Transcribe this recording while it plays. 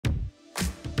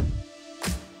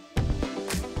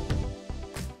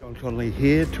Connolly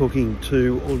here, talking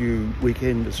to all you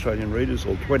weekend Australian readers,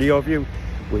 all 20 of you.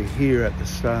 We're here at the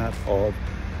start of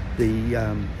the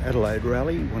Adelaide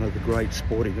Rally, one of the great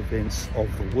sporting events of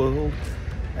the world,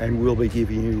 and we'll be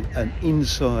giving you an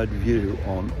inside view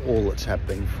on all that's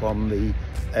happening from the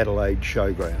Adelaide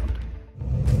showground.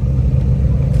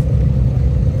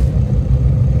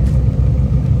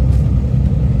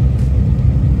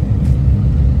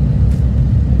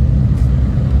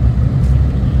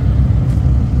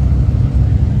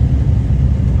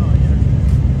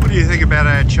 What do you think about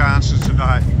our chances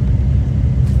today?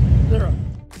 Zero.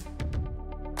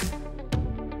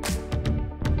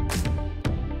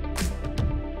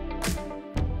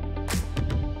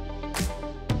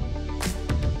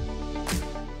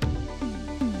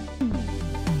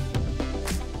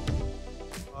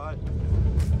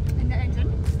 In the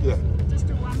engine? Yeah. Just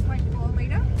a 1.4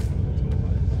 litre.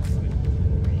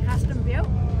 Custom built.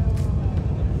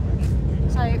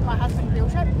 So my husband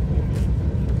built it.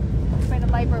 It's been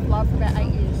a labour of love for about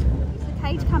 8 years. The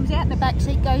cage comes out and the back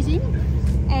seat goes in,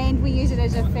 and we use it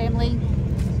as a family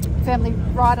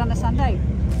ride on a Sunday.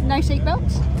 No seat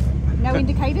belts, no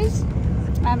indicators.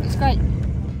 It's great.